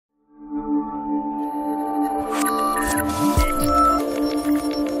Hello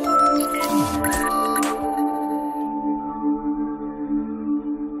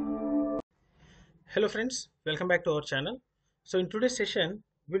friends, welcome back to our channel. So in today's session,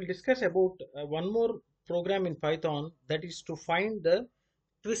 we'll discuss about one more program in Python, that is to find the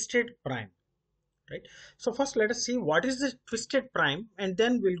twisted prime, right? So first let us see what is the twisted prime, and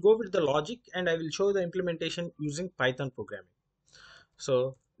then we'll go with the logic and I will show the implementation using Python programming.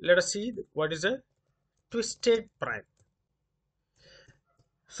 So let us see what is a twisted prime.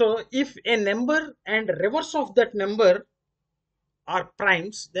 So if a number and reverse of that number are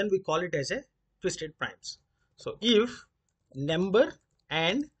primes, then we call it as a twisted primes. So if number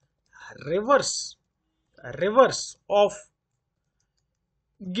and reverse of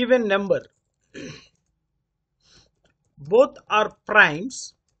given number both are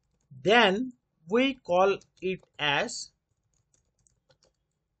primes, then we call it as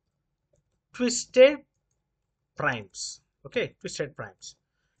twisted primes. Okay, twisted primes.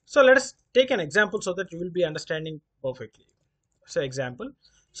 So let us take an example so that you will be understanding perfectly. So example,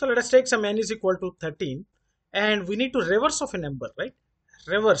 so let us take some n is equal to 13 and we need to reverse of a number, right?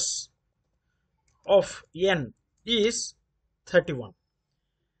 Reverse of n is 31.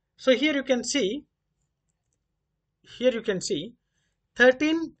 So here you can see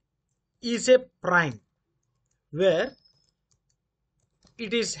 13 is a prime where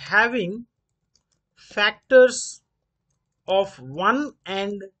it is having factors of 1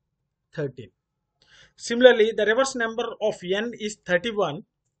 and 13. Similarly, the reverse number of n is 31,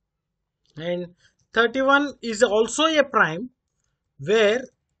 and 31 is also a prime where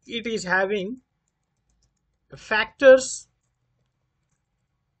it is having factors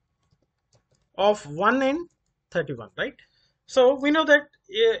of 1 and 31, right? So we know that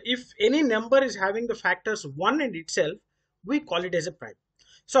if any number is having the factors 1 and itself, we call it as a prime.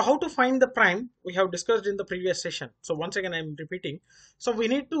 So how to find the prime, we have discussed in the previous session. So once again I am repeating. So we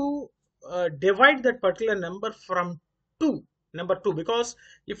need to divide that particular number from number 2, because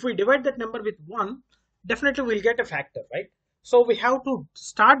if we divide that number with 1, definitely we'll get a factor, right? So we have to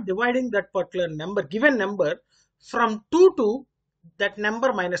start dividing that particular number, given number, from 2 to that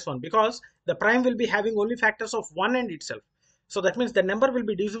number minus 1, because the prime will be having only factors of 1 and itself. So that means the number will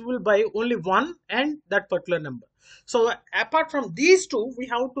be divisible by only 1 and that particular number. So apart from these two, we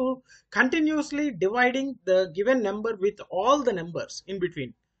have to continuously dividing the given number with all the numbers in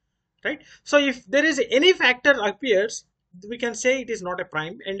between, right? So if there is any factor appears, we can say it is not a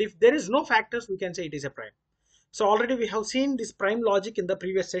prime, and if there is no factors, we can say it is a prime. So already we have seen this prime logic in the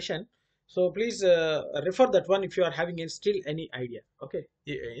previous session, so please refer that one if you are having still any idea. Okay,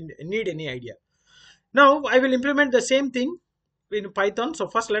 need any idea. Now I will implement the same thing in Python. So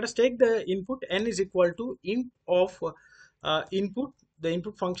first let us take the input. N is equal to int of input. The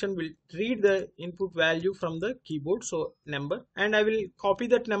input function will read the input value from the keyboard, so number, and I will copy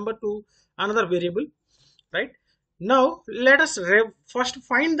that number to another variable, right? Now let us first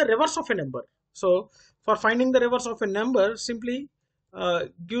find the reverse of a number. So for finding the reverse of a number, simply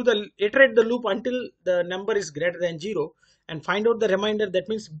iterate the loop until the number is greater than 0 and find out the remainder. That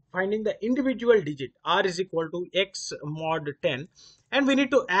means finding the individual digit. R is equal to x mod 10, and we need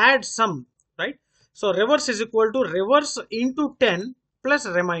to add sum, right? So reverse is equal to reverse into 10 plus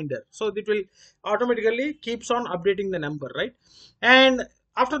remainder. So it will automatically keeps on updating the number, right? And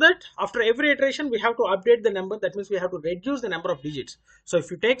after that, after every iteration, we have to update the number. That means we have to reduce the number of digits. So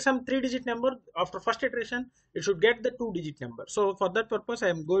if you take some 3-digit number, after first iteration, it should get the 2-digit number. So for that purpose, I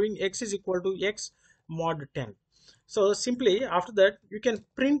am going x is equal to x mod 10. So simply after that, you can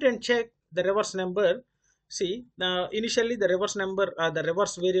print and check the reverse number. See, now initially the reverse number, the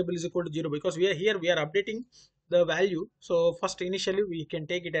reverse variable is equal to 0, because we are updating the value. So first initially we can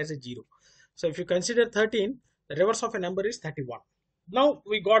take it as a 0. So if you consider 13, the reverse of a number is 31. Now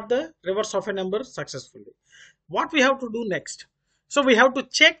we got the reverse of a number successfully. What we have to do next? So we have to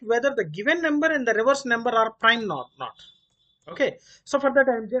check whether the given number and the reverse number are prime or not. Okay. So for that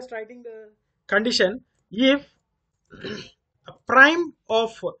I am just writing the condition: if a prime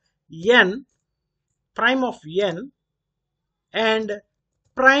of n and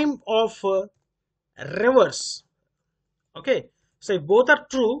prime of reverse. Okay. So if both are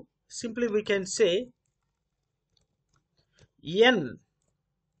true, simply we can say n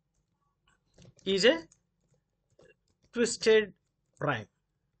is a twisted prime,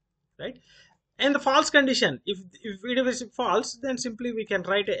 right? And the false condition, if it is false, then simply we can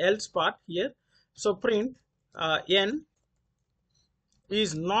write a else part here. So print n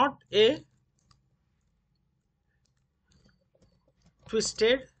is not a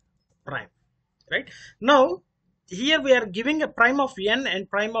twisted prime, right? Now here we are giving a prime of n and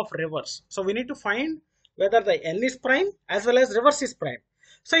prime of reverse, so we need to find whether the n is prime as well as reverse is prime.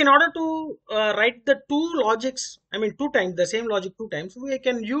 So in order to write the two logics, I mean two times, the same logic two times, we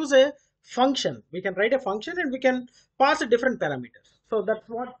can use a function. We can write a function and we can pass a different parameters. So that's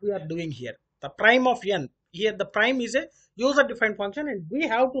what we are doing here. The prime of n, here the prime is a user defined function and we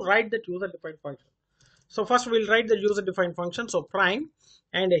have to write that user defined function. So first we'll write the user defined function. So prime,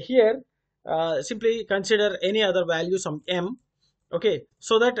 and here simply consider any other value, some m. Okay,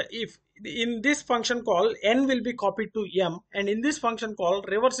 so that if in this function call n will be copied to m, and in this function call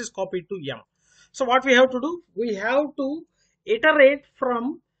reverse is copied to m. So what we have to do, we have to iterate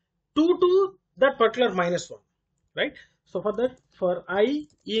from 2 to that particular -1, right? So for that, for I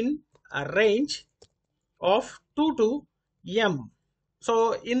in a range of 2 to m.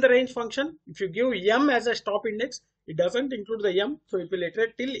 So in the range function, if you give m as a stop index, it doesn't include the m, so it will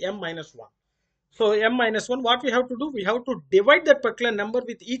iterate till m-1. So m-1, what we have to do, we have to divide that particular number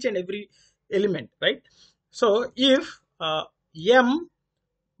with each and every element, right? So if m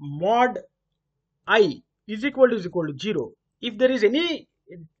mod I is equal to 0, if there is any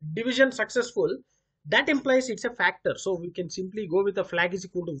division successful, that implies it's a factor. So we can simply go with the flag is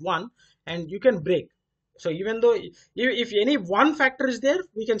equal to 1 and you can break. So even though if any one factor is there,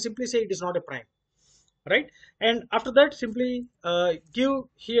 we can simply say it is not a prime, right? And after that, simply give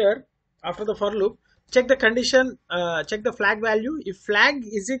here, after the for loop, check the condition, check the flag value. If flag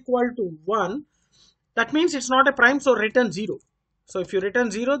is equal to 1, that means it's not a prime, so return 0. So if you return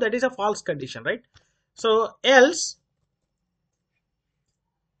 0, that is a false condition, right? So else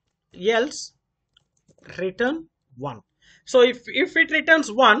return 1. So if it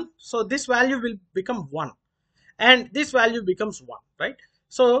returns 1, so this value will become 1 and this value becomes 1, right?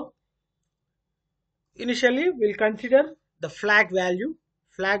 So initially we'll consider the flag value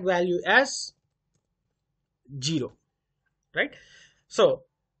as 0, right? So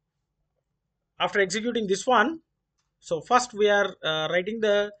after executing this one, so first we are writing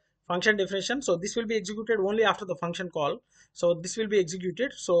the function definition. So this will be executed only after the function call. So this will be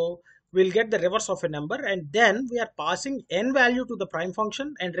executed. So we'll get the reverse of a number, and then we are passing n value to the prime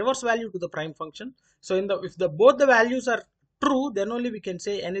function and reverse value to the prime function. So if both the values are true, then only we can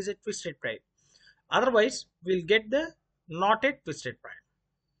say n is a twisted prime. Otherwise, we'll get the not a twisted prime.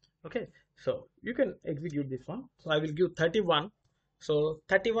 Okay, so you can execute this one. So I will give 31. So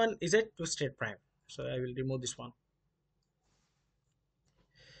 31 is a twisted prime. So I will remove this one.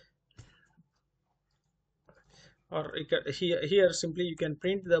 Or here simply you can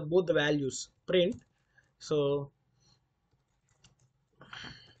print both the values. Print. So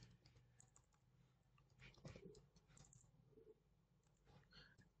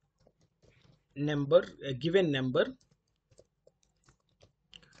number, a given number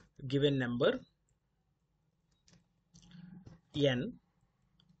n,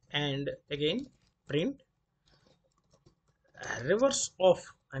 and again print reverse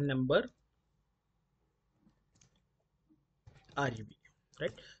of a number RUB,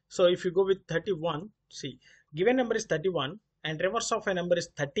 right? So if you go with 31, see, given number is 31 and reverse of a number is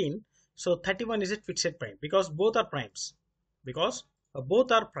 13. So 31 is a twisted prime because both are primes.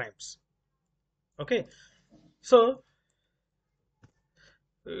 Okay, so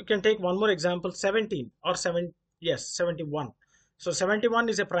you can take one more example, 17 or 71. So 71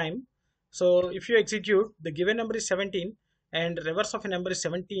 is a prime. So if you execute, the given number is 17 and reverse of a number is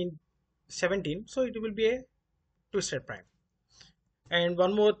 17, so it will be a twisted prime. And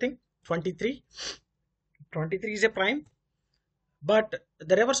one more thing, 23 is a prime, but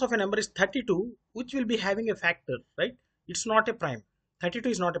the reverse of a number is 32, which will be having a factor, right? It's not a prime. 32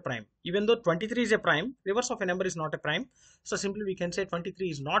 is not a prime. Even though 23 is a prime, reverse of a number is not a prime. So simply we can say 23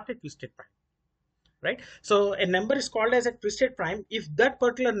 is not a twisted prime, right? So a number is called as a twisted prime if that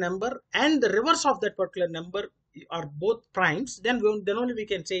particular number and the reverse of that particular number are both primes. Then only we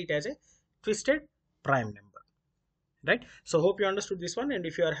can say it as a twisted prime number. Right? So hope you understood this one, and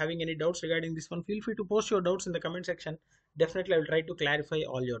if you are having any doubts regarding this one, feel free to post your doubts in the comment section. Definitely I will try to clarify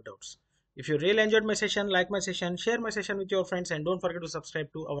all your doubts. If you really enjoyed my session, like my session, share my session with your friends, and don't forget to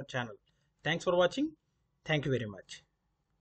subscribe to our channel. Thanks for watching. Thank you very much.